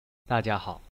大家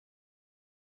好，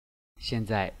现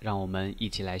在让我们一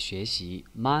起来学习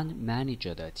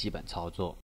Mindmanager 的基本操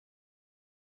作。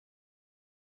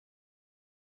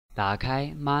打开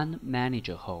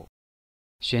Mindmanager 后，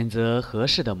选择合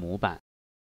适的模板，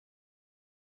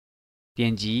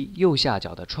点击右下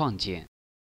角的创建，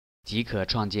即可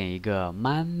创建一个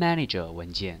Mindmanager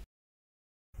文件。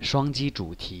双击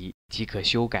主题即可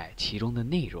修改其中的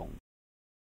内容。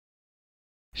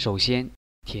首先，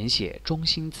填写中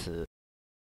心词，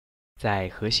在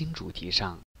核心主题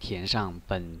上填上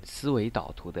本思维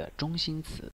导图的中心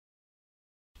词，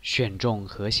选中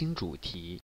核心主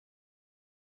题，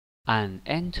按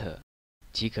Enter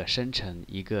即可生成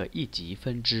一个一级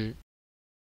分支。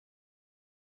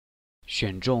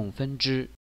选中分支，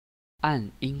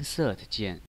按 Insert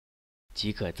键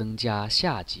即可增加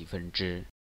下级分支。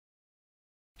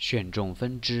选中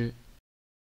分支，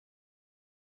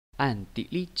按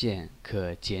Delete 键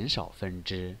可减少分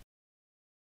支。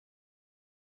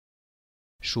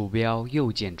鼠标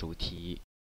右键主题，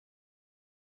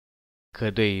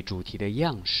可对主题的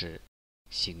样式、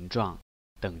形状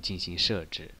等进行设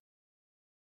置，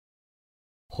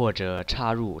或者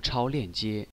插入超链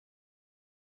接，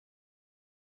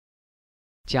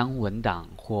将文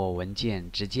档或文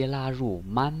件直接拉入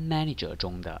Mindmanager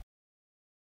中的，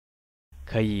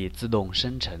可以自动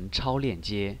生成超链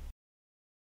接。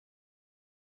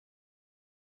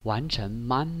完成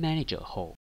Mindmanager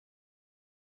后，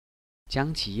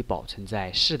将其保存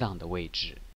在适当的位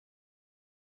置。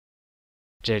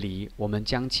这里我们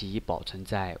将其保存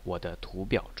在我的图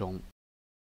表中。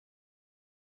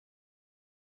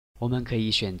我们可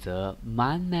以选择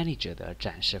Mindmanager 的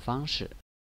展示方式，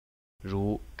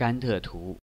如甘特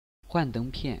图、幻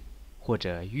灯片或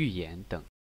者预演等。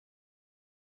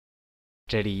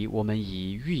这里我们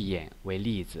以预演为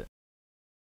例子。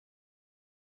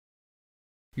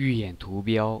预演图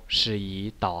标是以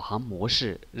导航模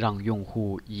式让用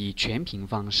户以全屏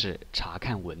方式查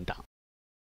看文档。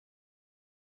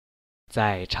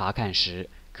在查看时，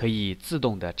可以自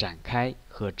动的展开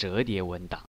和折叠文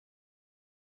档。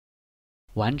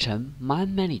完成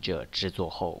Mindmanager 制作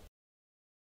后，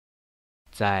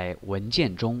在文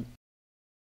件中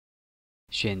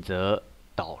选择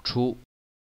导出，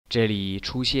这里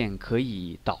出现可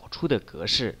以导出的格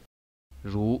式，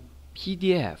如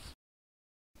PDF、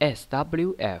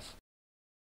SWF、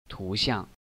图像、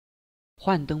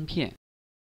幻灯片、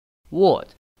Word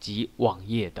及网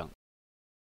页等。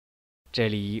这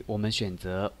里我们选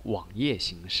择网页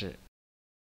形式。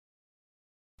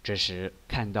这时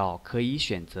看到可以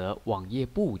选择网页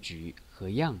布局和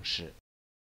样式。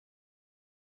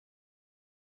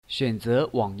选择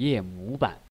网页模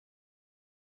板，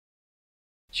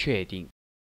确定，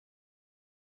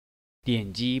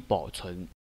点击保存。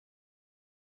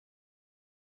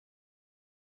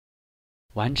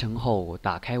完成后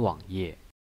打开网页，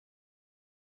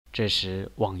这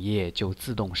时网页就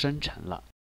自动生成了。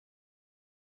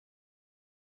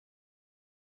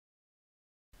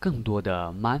更多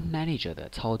的 Mindmanager 的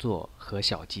操作和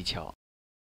小技巧，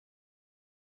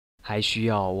还需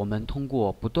要我们通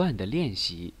过不断的练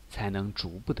习才能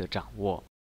逐步的掌握。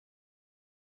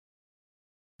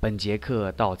本节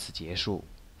课到此结束，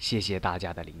谢谢大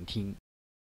家的聆听。